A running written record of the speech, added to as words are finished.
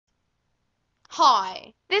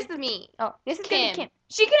Hi. This is me. Oh, this is Kim. Kim.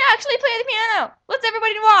 She can actually play the piano. Let's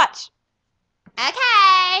everybody watch.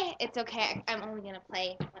 Okay. It's okay. I'm only gonna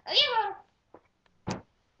play.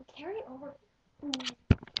 Carry it over.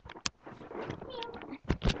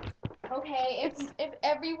 Okay. If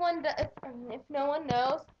no one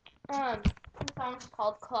knows, the song's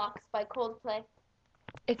called "Clocks" by Coldplay.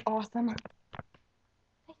 It's awesome.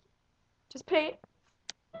 Just play it.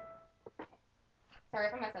 Sorry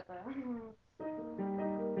if I messed up though.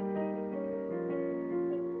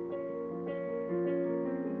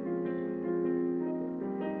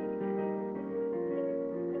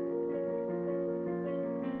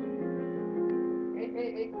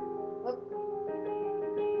 Wait. Whoop.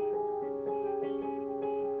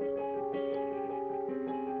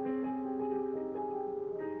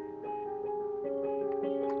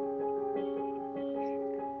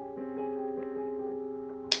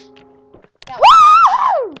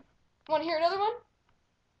 Woo! Want to hear another one?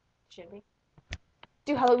 Should we?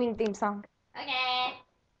 Do Halloween theme song. Okay.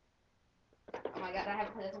 Oh my god, I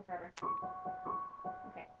haven't played this one forever.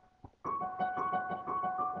 Okay.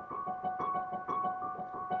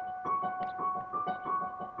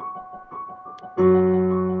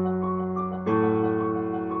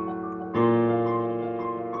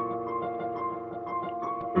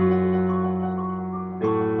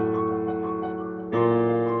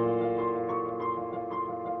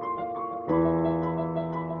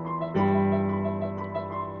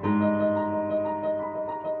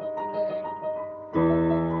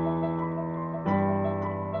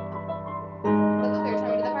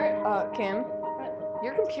 Kim,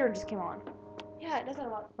 your computer just came on. Yeah, it does that a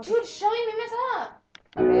lot. Okay. Dude, show me mess up.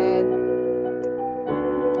 Okay.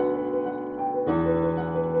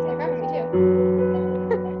 Yeah, grab me too.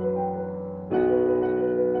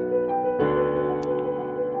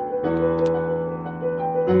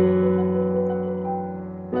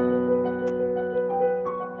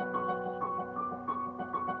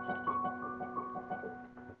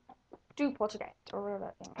 Do Poltergeist or whatever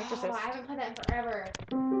that thing. Exorcist. Oh, I haven't played that in forever.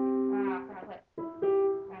 I forgot to play it.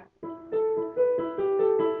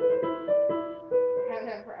 I haven't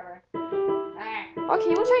done it forever. Okay,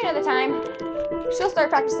 we'll try another time. She'll start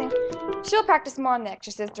practicing. She'll practice more on the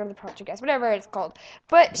Exorcist or the Poltergeist, whatever it's called.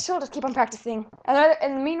 But she'll just keep on practicing. And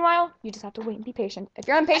in the meanwhile, you just have to wait and be patient. If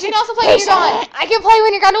you're I impatient, can also play when you're gone. I can play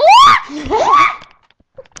when you're gone. What?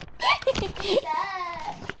 This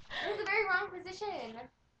is a very wrong position.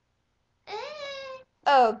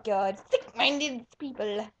 Oh God, sick-minded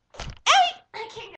people. I can't.